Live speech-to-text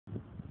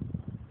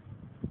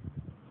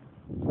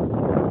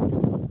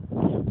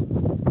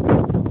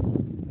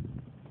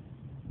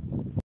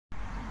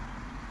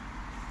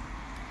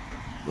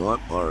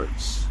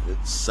Pirates.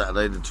 It's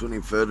Saturday the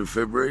 23rd of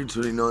February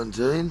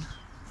 2019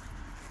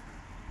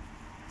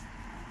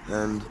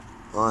 and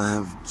I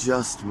have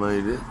just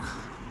made it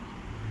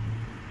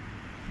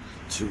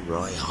to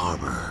Rye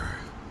Harbour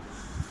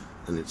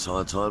and it's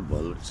high tide by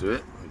the looks of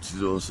it, which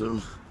is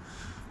awesome.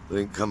 I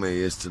didn't come here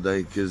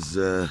yesterday because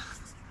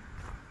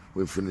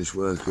we finished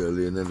work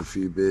early and had a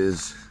few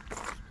beers,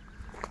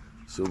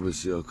 so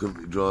obviously I couldn't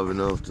be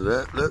driving after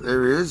that. Look,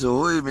 there he is.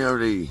 Ahoy,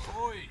 Mary.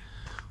 Ahoy.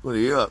 What are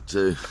you up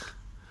to?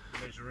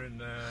 Measuring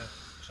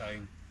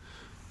chain.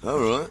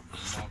 Alright.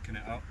 Marking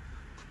it up.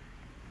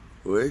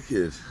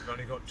 Wicked. We've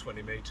only got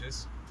 20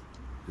 metres.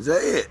 Is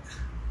that it?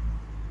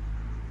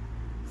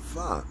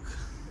 Fuck.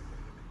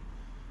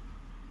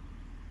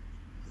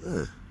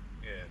 Yeah.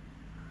 Yeah.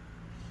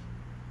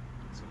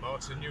 So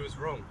Martin, you was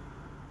wrong.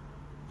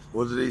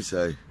 What did he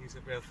say? He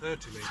said we have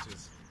 30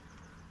 metres.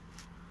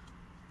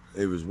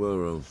 He was well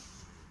wrong.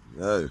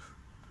 Oh.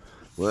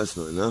 Well, that's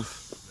not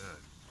enough.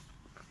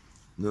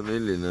 No. Not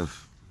nearly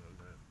enough.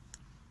 No.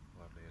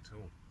 Hardly at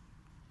all.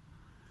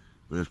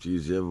 We'll have to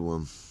use the other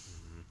one.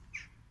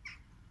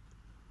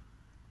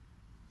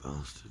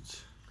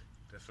 Bastards.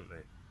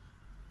 Definitely.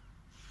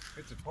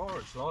 It's a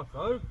pirate's life,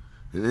 though.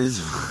 It is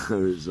a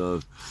pirate's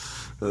life.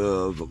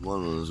 Oh, I've got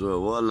mine on as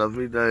well. What a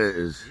lovely day it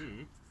is.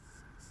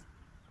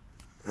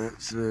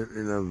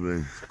 Absolutely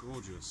lovely. It's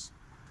gorgeous.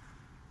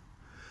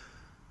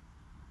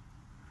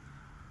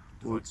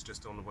 Tide's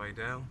just on the way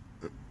down.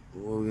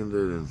 What are we going to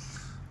do then?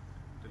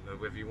 Didn't know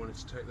whether you wanted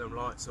to take them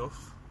lights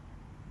off.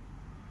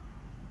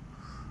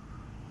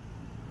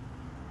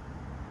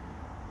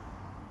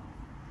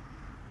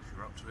 If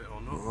you're up to it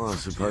or not. Oh, I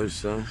suppose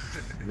so.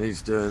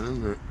 Needs doing,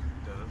 doesn't it? It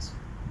does.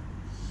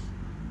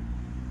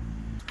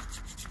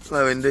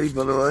 Hello, Indy,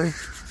 by the way.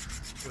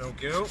 Good old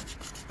girl.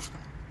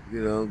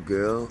 Good old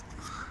girl.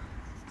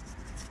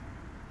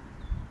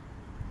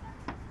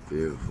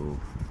 Beautiful.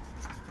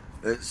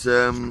 It's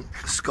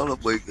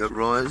Scallop week at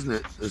Rye, isn't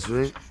it, this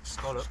week?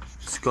 Scallop.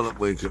 Scallop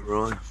week at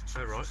Rye.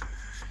 Oh, right.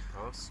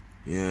 Pass.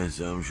 Yeah,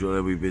 so I'm sure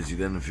they'll be busy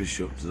down the fish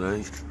shop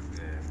today.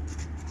 Yeah.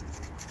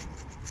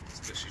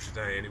 Especially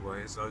today anyway,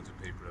 there's loads of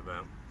people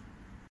about.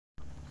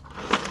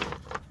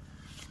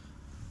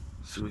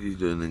 So what are you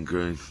doing then,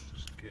 Craig?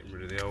 Just getting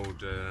rid of the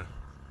old,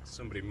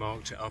 somebody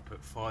marked it up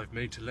at 5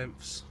 metre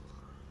lengths.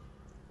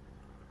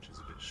 Which is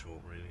a bit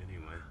short really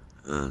anyway.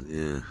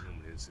 Yeah.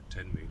 Normally it's at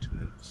 10 metre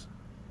lengths.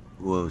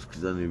 Well, it's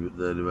because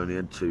they've only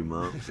had 2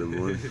 marks,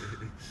 haven't we? Yeah,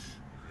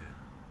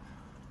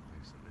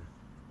 basically.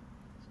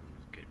 So I'm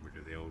just getting rid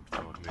of the old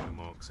 5 metre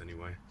marks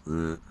anyway. Yeah.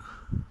 We'll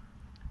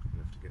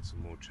have to get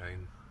some more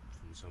chain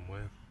from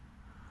somewhere.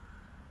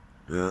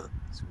 Yeah.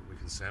 See what we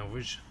can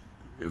salvage.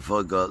 If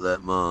I got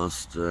that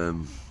mast, I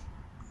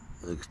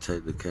could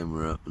take the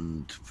camera up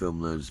and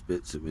film those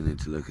bits that we need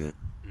to look at.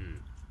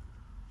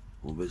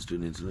 What bits do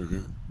we need to look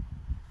at?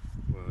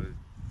 Well,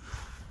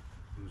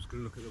 I was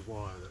going to look at the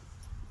wire,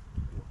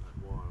 what that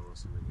wire or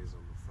something is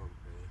on the front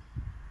here.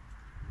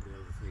 And the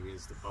other thing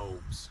is the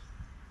bulbs.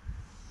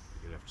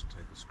 You'll have to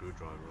take a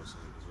screwdriver or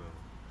something as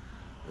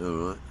well.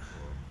 Alright.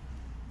 Or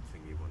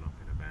thingy one up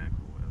in a bag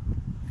or whatever.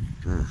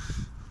 Yeah.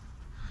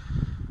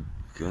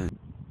 Okay.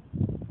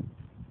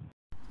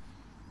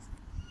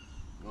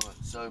 Right,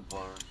 so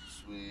pirates,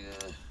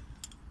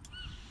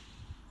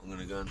 I'm going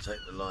to go and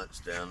take the lights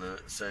down and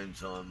at the same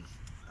time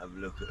have a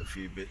look at a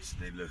few bits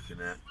that need looking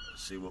at,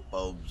 see what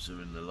bulbs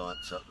are in the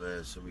lights up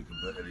there so we can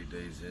put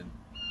LEDs in.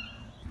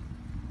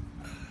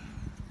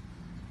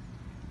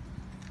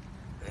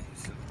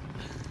 Excellent.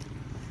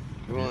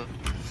 Right.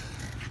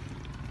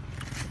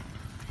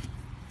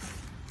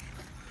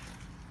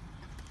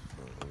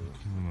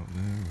 Come up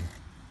there.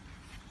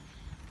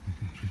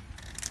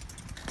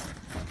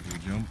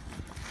 Jump.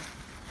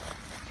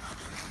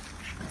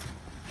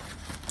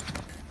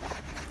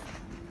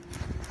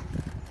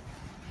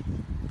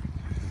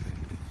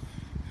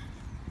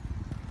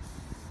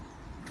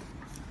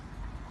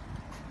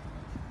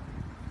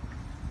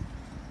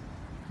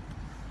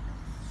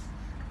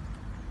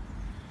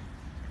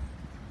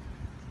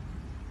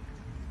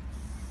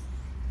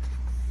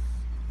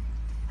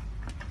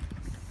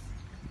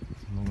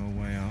 Long old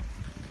way up.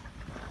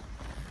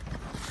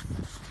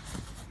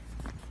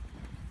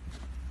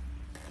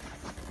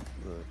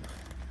 Right.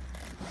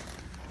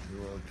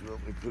 Do you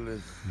want me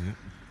pulling? Yeah.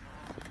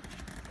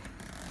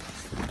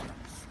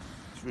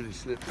 It's really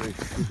slippery.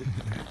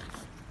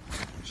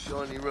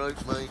 Shiny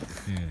rope, mate.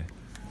 Yeah.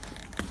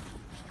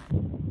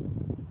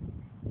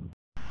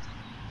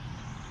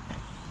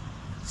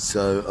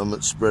 So I'm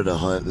at spreader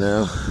height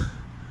now.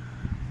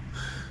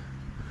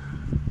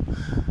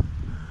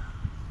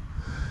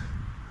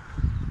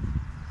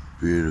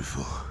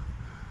 Beautiful.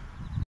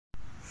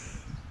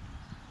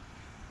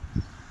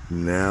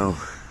 Now,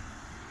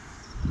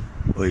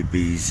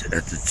 OB's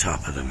at the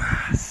top of the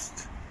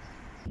mast.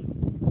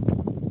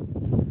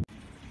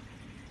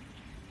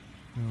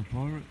 Our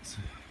pirates,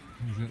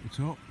 he's at the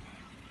top,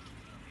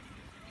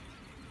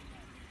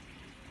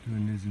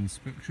 doing his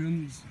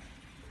inspections.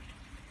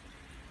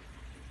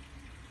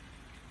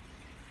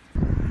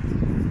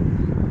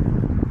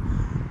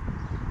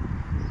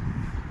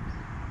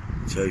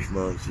 chafe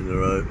marks in the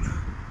rope.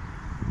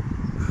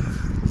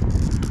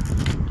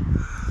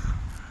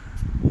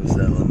 What's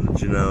that one? The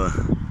Genoa.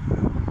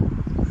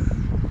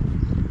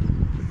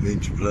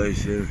 Means your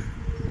place here.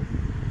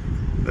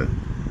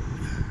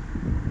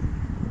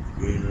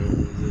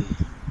 Green.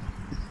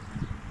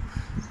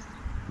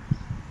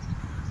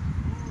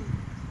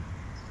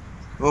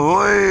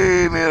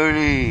 Ahoy,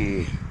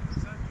 Mary!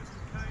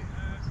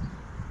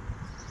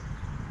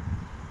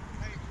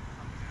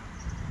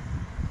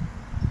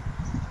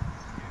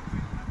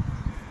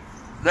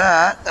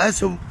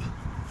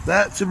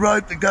 That's a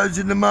rope that goes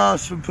in the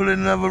mast for pulling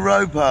another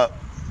rope up.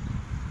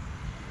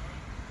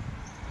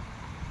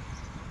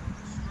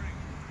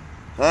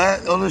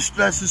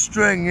 That's a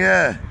string,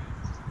 yeah.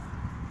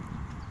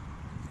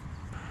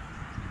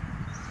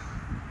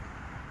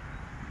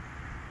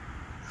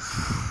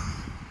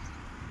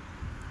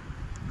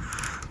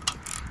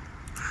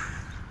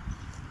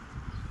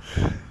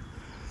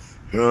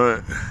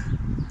 Right.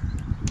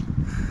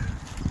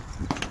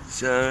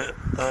 So,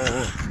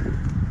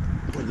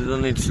 what did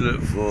I need to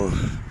look for?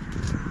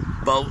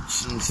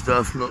 Bolts and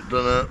stuff not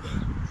done up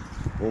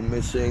or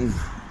missing.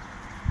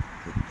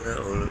 That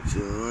all looks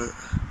alright.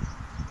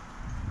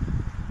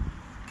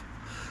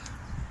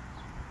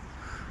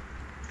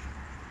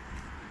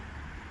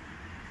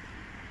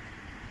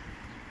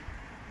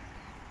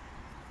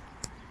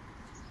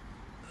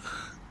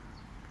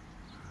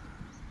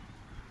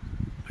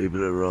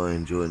 People at Rye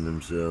enjoying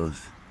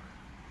themselves.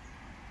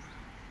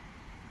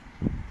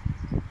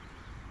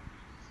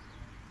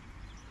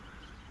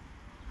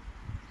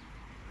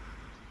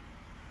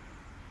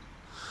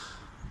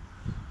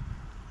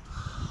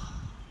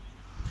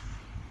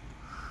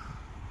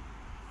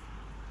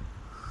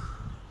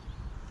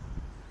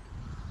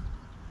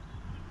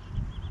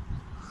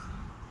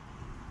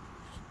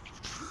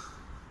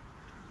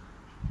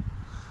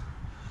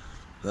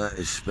 That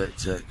is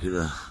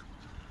spectacular.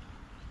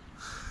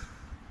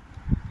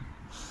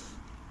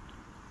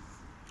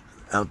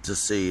 Out to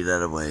sea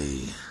that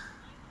away.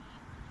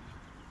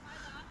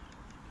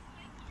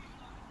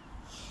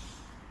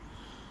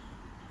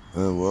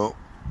 Oh well.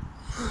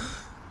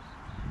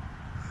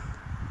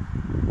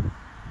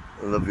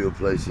 I love your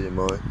place here,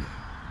 Mike.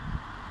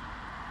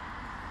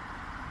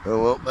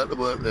 Oh well, back to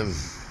work then.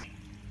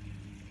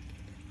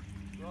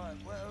 Right,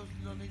 what else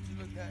do I need to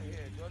look at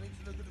here? Do I need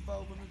to look at the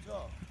bulb on the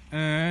top?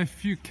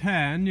 If you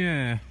can,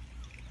 yeah.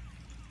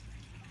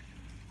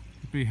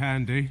 It'd be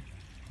handy.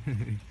 He's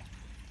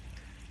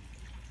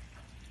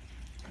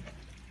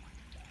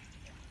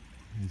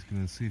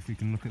going to see if we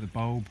can look at the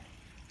bulb,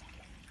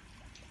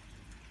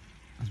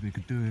 as we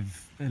could do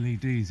with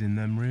LEDs in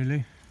them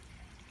really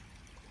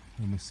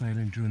when we're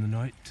sailing during the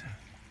night.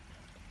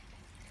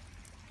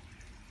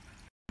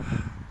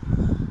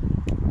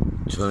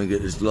 Trying to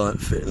get this light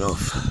fitting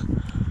off.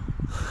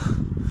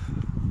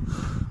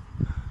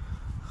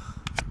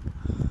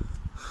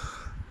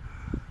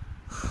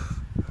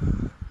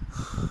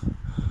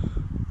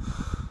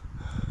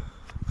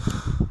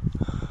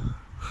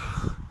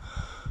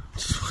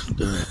 Just wouldn't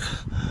do it.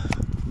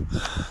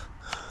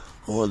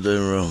 What am I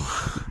doing wrong?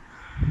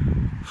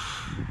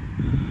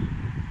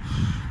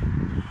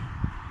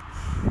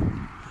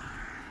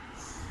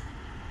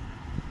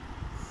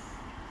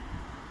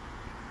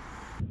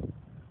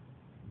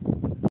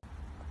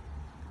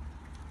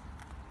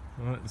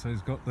 Right, so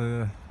he's got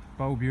the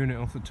bulb unit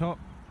off the top.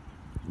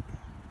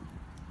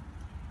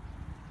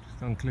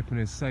 Just unclipping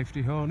his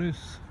safety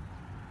harness.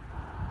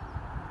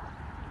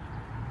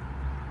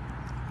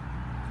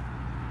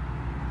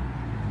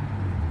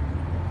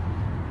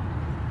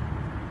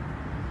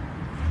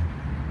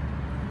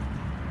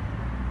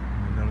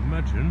 And I'll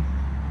imagine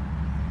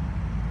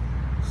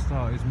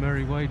start his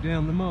merry way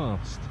down the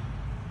mast.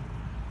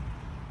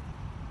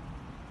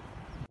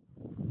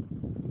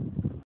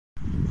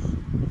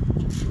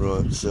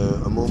 Right,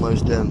 so I'm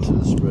almost down to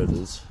the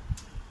spreaders,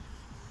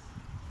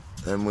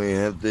 and we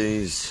have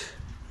these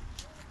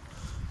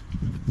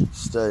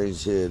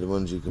stays here, the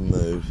ones you can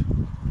move.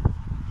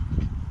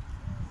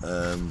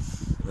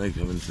 They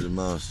come into the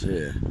mast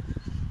here.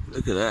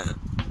 Look at that.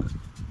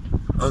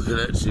 I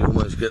could actually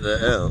almost get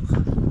that out.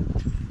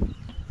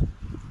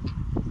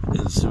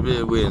 In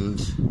severe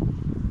wind,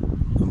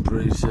 I'm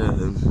pretty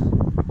certain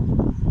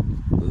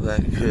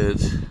that could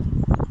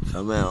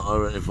come out. I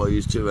reckon if I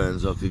use two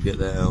hands I could get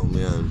that out on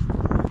my own.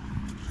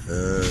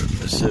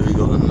 So we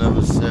got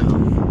another set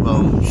of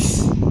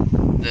bolts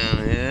down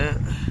here,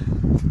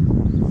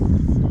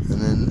 and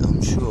then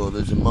I'm sure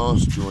there's a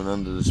mast joint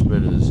under the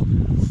spreaders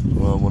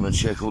where I want to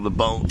check all the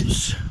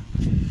bolts.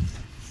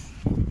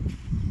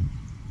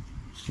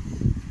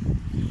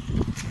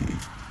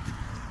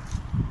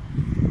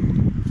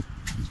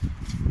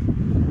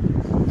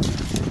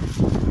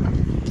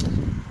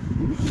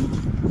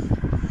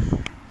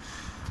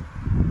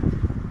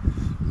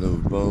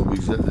 Another bulb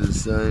exactly the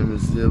same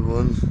as the other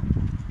one.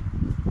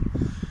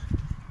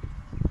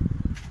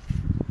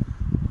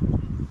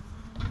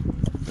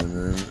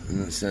 And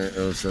then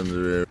something else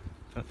under here.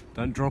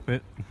 Don't drop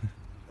it.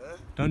 Huh?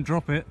 Don't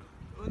drop it.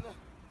 Well, no.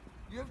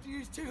 You have to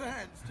use two 2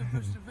 hands to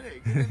push the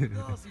thing, and then the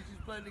glass is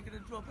just plainly going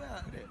to drop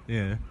out, isn't it?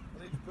 Yeah.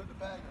 I need to put the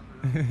bag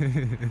under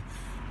it.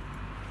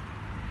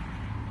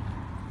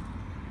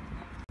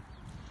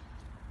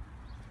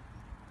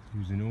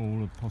 Using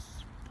all the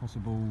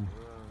possible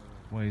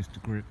ways to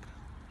grip.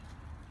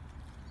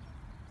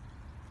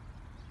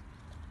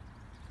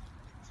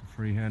 It's a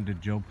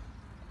free-handed job.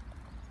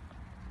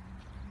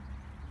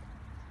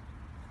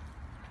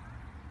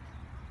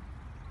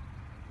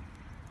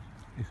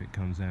 If it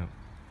comes out.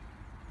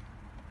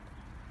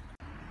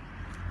 I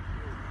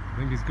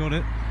think he's got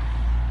it.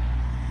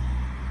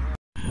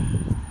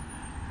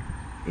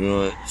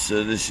 Right,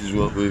 so this is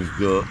what we've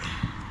got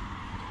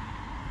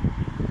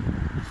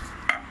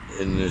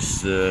in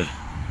this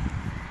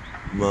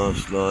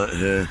mast light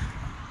here.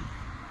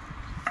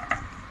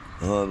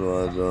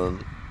 Hardwired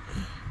on.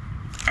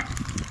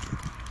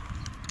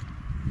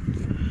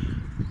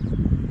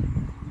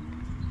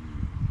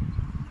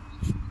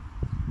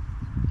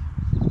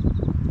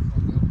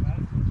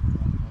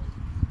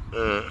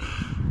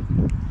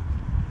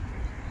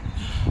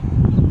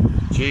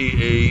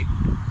 GE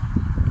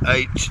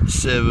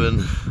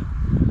H7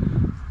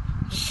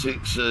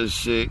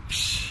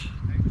 606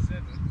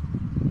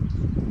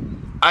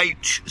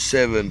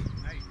 H7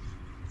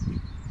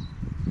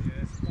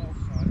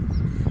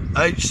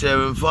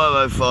 H7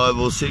 505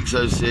 or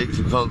 606,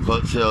 I can't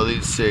quite tell, I think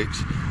it's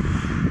 6.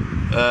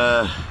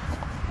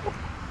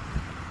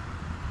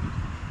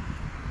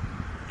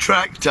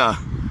 Tractor.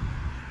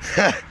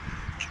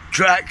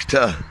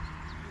 Tractor.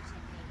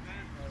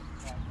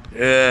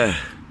 Yeah.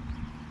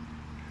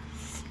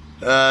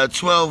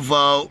 12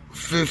 volt,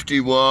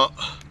 50 watt,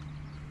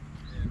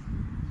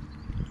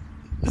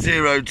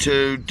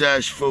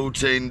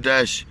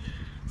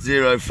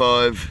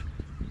 02-14-05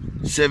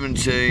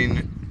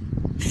 17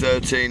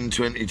 13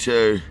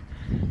 22.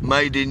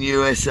 Made in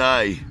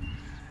USA.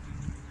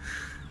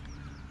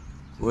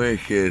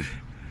 Wicked.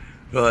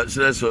 Right,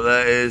 so that's what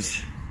that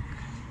is.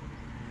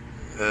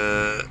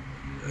 There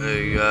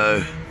you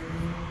go.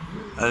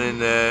 And in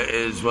there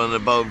is one of the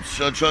bulbs.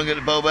 Shall I try and get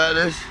the bulb out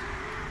of this?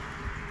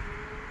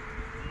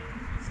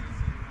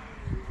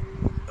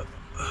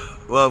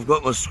 Well, I've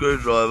got my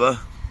screwdriver.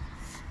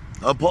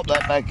 I'll pop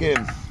that back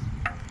in.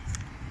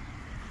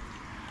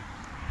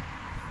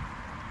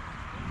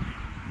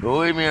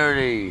 Boy,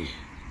 Mary.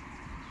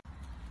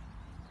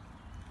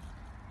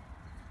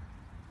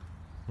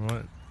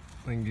 Right,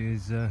 I think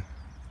he's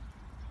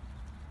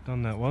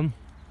done that one.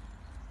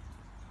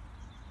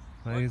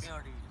 He's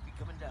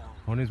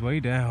on his way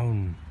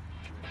down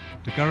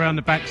to go around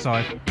the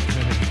backside.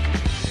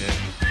 Yeah.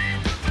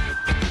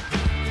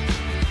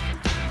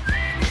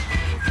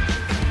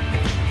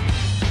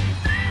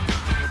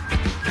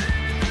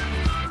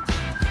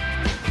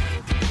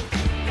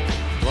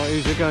 Right,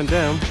 easier going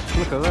down.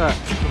 Look at that.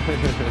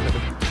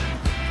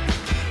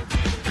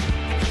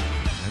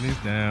 And he's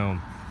down.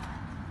 How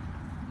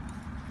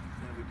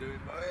we doing,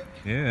 mate?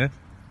 Yeah.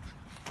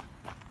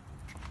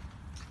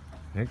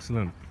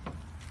 Excellent.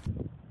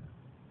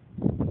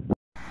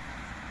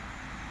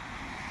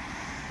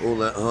 All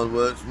that hard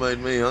work's made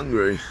me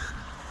hungry.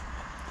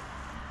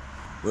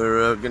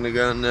 We're going to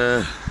go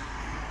and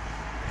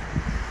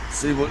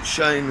see what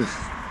Shane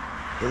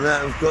and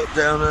that have got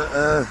down at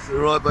the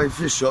Rye Bay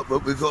Fish Shop,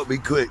 but we've got to be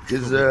quick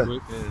because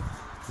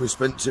we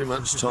spent too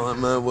much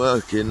time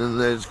working and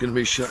it's going to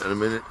be shut in a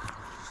minute,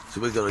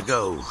 so we've got to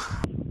go.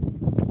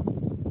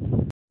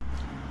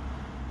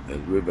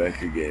 And we're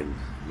back again.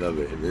 Love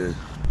it in here.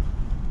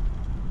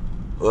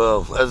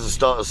 Well, as the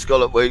start of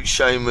Scallop Week,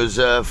 Shane was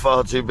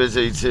far too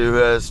busy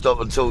to stop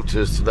and talk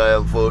to us today,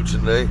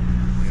 unfortunately.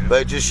 Yeah.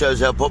 But it just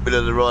shows how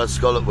popular the Rye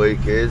Scallop Week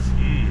is.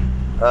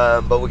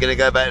 But we're going to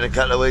go back in a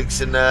couple of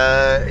weeks and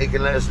he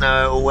can let us know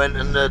how it all went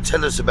and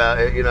tell us about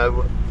it, you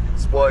know,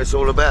 what it's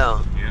all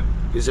about. Yeah.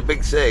 It's a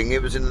big thing.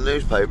 It was in the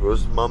newspaper.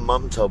 My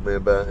mum told me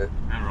about it.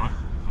 All right.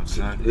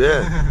 So,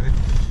 yeah,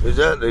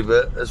 exactly,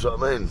 but that's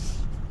what I mean.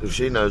 If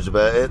she knows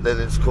about it,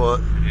 then it's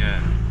quite...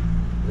 Yeah.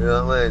 You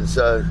know what I mean?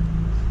 So...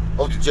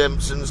 Off to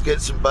Jemson's,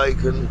 get some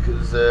bacon,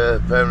 because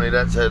apparently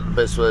that's the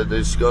best way to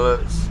do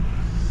scallops.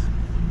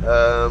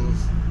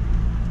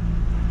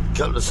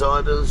 Couple of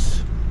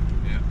ciders.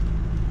 Yeah.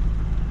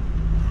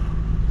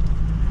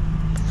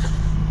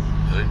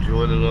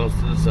 Enjoy the last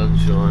of the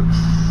sunshine.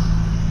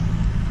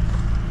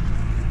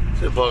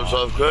 It's a pirate's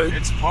life, Craig.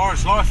 It's a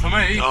pirate's life for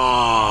me.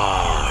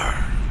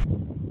 Arr.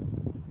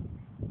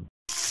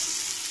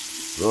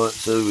 Right,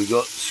 so we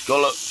got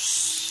scallops.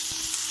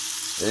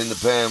 In the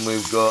pan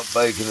we've got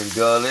bacon and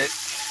garlic.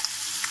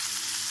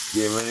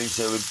 Getting ready,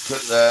 so we'd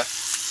cook that,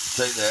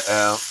 take that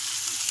out,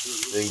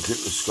 then cook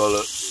the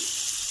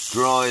scallops,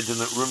 dried and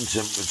at room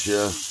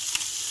temperature,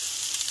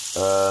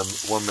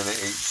 1 minute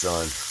each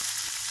side.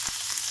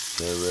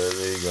 So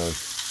there you go.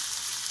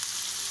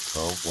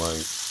 Can't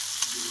wait.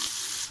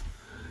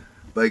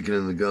 Bacon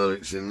and the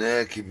garlic's in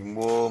there, keeping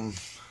warm.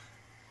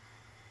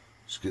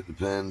 Just get the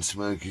pan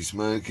smoky,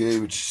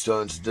 which is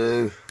starting to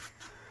do.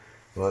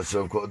 Right,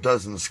 so I've got a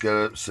dozen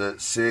scallops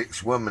at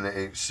 6, 1 minute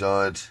each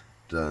side,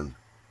 done.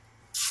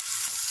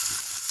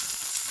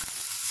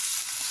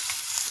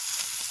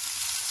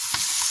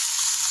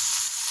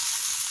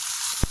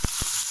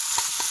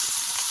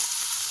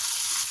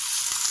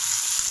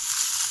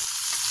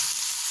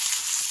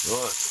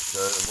 Right, so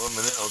in 1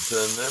 minute I'll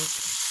turn them.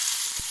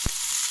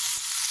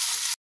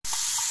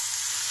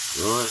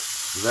 Right,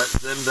 so that's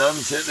them done.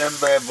 Set them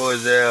bad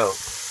boys out.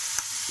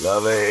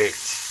 Love it.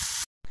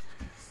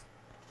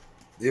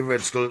 You ever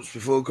had scallops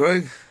before,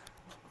 Craig?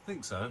 I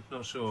think so,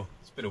 not sure.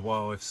 It's been a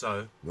while if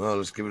so. Well,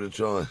 let's give it a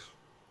try.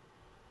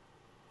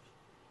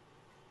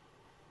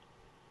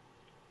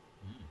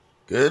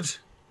 Good?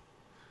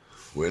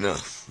 Winner.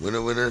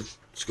 Winner, winner.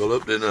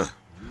 Scallop dinner.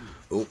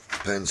 Oh,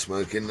 pan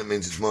smoking. That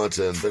means it's my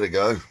turn. Better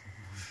go.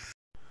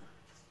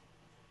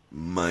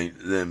 Mate,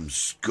 them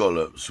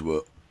scallops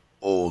were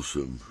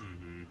awesome.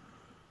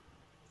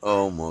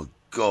 Oh my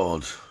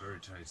God. Very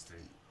tasty.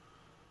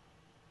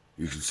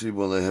 You can see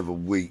why they have a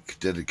week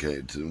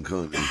dedicated to them,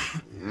 can't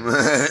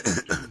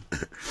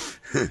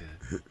you?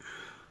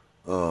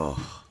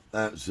 Oh,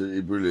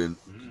 absolutely brilliant.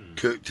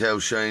 Cooked how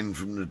Shane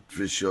from the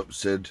fish shop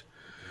said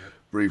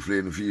briefly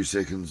in a few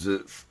seconds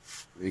that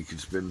he could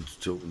spend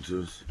talking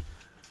to us.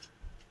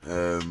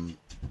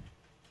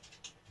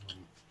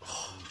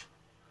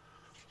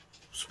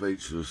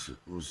 Speechless. It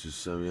was just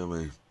so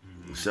yummy.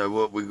 So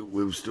what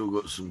we've still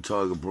got some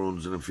tiger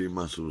prawns and a few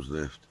mussels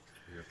left.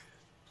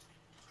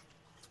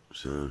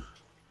 So,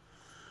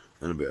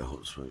 and a bit of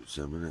hot smoked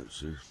salmon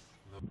actually.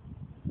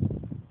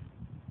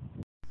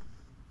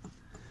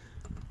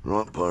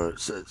 Right,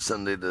 pirates. It's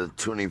Sunday the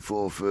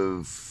 24th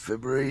of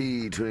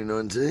February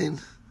 2019,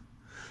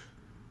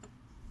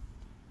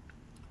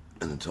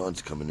 and the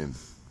tide's coming in.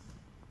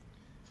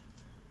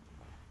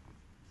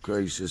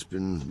 Craig's just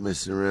been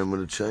messing around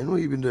with a chain. What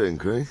have you been doing,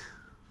 Craig?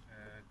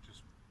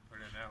 Just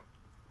pulling out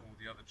all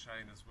the other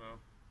chain as well.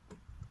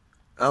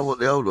 Oh, what,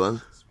 the old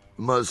one?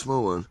 Small. The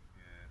small one?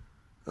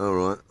 Yeah.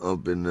 Alright,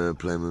 I've been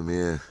playing with my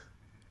hair.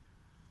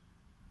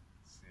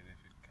 Seeing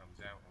if it comes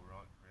out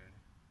alright, really.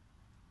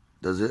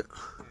 Does it?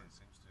 Yeah, it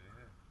seems to,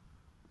 yeah.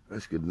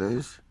 That's good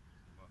news.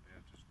 You might be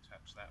able to just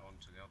attach that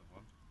onto the other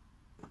one.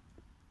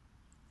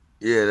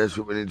 Yeah, that's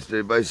what we need to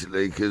do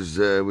basically, because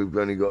we've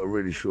only got a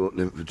really short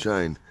length of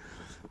chain.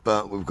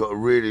 But we've got a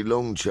really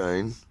long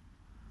chain,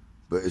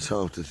 but it's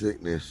half the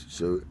thickness,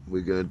 so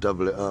we're going to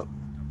double it up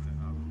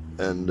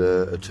and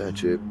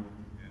attach it.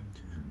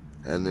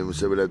 And then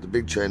we'll have the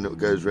big chain that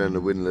goes around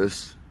the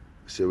windlass,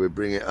 so we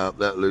bring it up,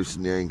 that'll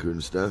loosen the anchor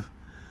and stuff.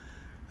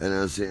 And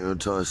I was thinking I'll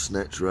tie a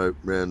snatch rope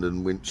round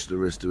and winch the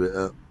rest of it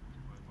up.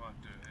 Well, it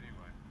might do it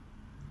anyway.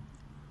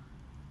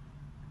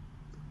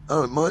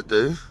 Oh, it might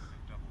do.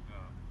 Doubled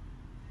up.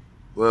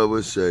 Well,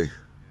 we'll see.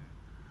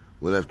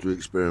 We'll have to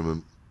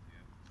experiment.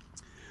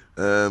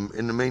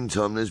 In the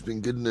meantime, there's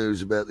been good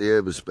news about the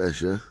Airbus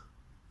Special. Yep.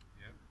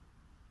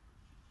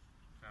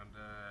 Found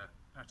a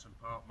pattern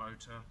part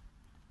motor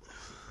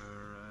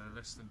for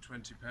less than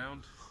 £20.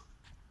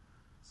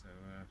 So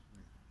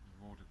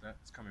we've ordered that.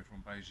 It's coming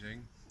from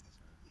Beijing.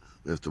 So.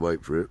 We have to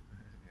wait for it.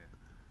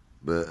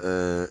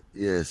 But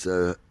yeah,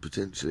 so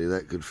potentially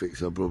that could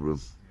fix our problem.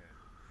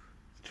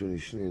 20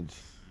 schnids.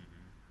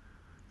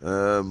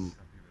 Happy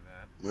with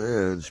that.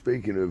 Yeah, and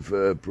speaking of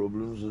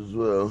problems as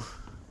well,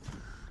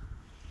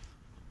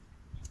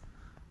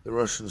 the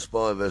Russian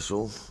spy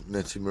vessel,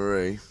 Netty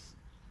Marie,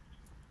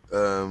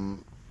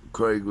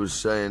 Craig was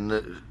saying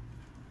that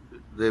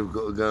they've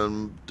got to go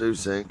and do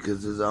something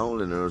because there's a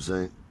hole in her or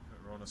something.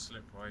 Put her on a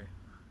slipway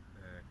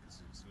because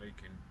it's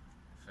leaking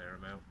a fair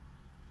amount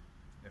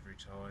every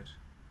tide.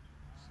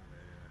 So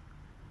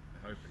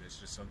they're hoping it's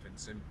just something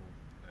simple,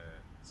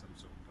 some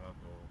sort of plug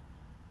or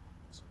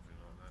something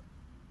like that.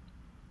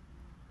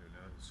 Who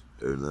knows?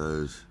 Who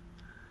knows?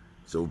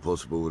 It's all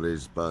possible with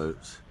these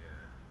boats. Yeah.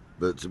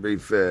 But to be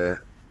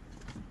fair,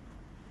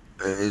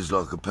 it is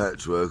like a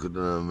patchwork, I don't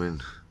know, I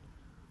mean,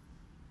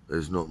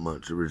 there's not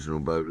much original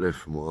boat left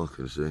from what I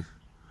can see.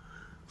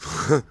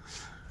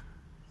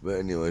 But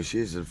anyway,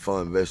 she's a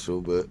fine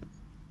vessel, but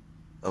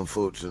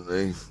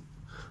unfortunately,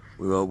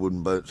 with old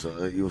wooden boats like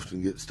that, you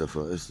often get stuff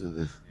like this, don't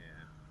you? Yeah.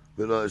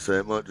 But like I say,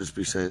 it might just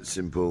be something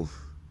simple.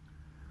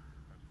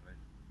 Hopefully.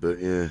 But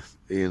yeah,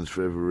 Ian's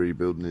forever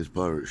rebuilding his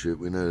pirate ship,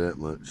 we know that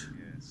much.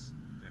 Yes,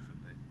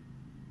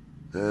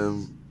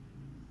 definitely.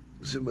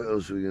 So what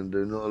else are we going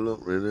to do? Not a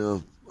lot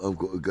really. I've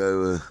got to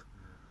go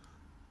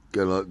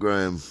like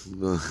Graham,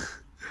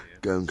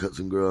 go and cut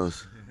some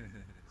grass.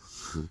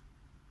 Do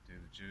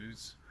the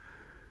Jews.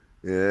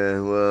 Yeah,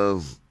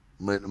 well,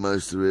 make the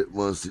most of it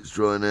whilst it's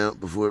drying out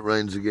before it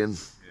rains again.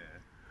 Yeah.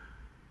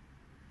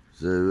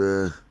 So, It's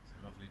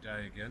a lovely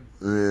day again.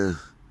 yeah,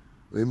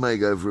 we may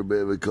go for a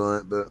bit of a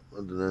kite, but I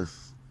don't know.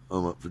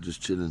 I'm up for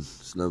just chilling.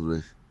 It's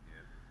lovely.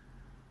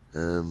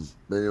 Yeah.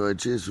 But anyway,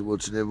 cheers for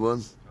watching,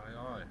 everyone. Aye,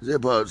 aye. Is it a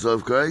pirate's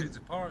life, Craig? It's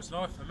a pirate's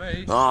life for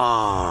me.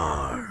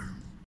 Ah.